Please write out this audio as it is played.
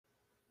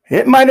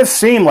It might have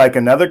seemed like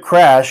another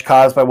crash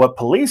caused by what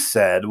police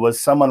said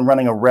was someone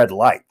running a red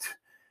light,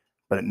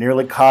 but it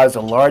nearly caused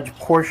a large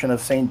portion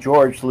of St.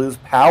 George to lose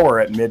power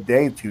at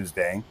midday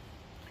Tuesday.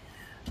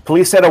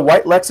 Police said a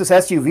white Lexus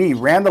SUV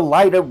ran the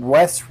light at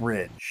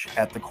Westridge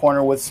at the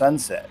corner with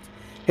Sunset,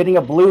 hitting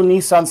a blue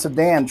Nissan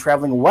sedan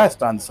traveling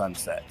west on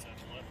Sunset,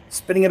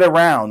 spinning it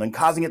around and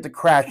causing it to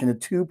crash into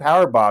two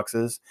power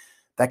boxes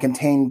that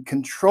contained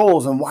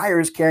controls and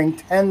wires carrying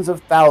tens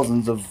of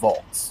thousands of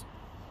volts.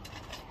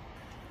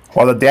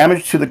 While the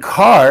damage to the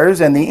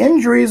cars and the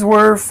injuries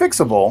were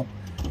fixable,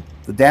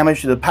 the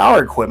damage to the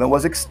power equipment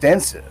was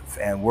extensive,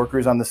 and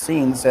workers on the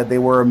scene said they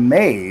were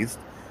amazed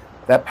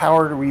that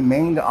power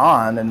remained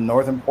on in the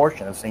northern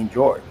portion of St.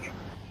 George.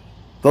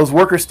 Those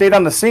workers stayed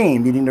on the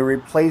scene, needing to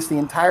replace the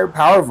entire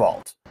power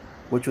vault,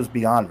 which was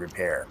beyond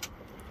repair.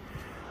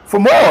 For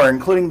more,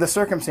 including the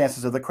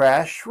circumstances of the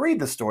crash, read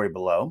the story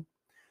below.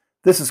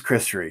 This is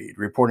Chris Reed,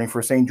 reporting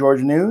for St.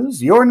 George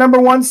News, your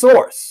 #1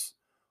 source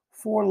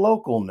for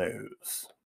local news.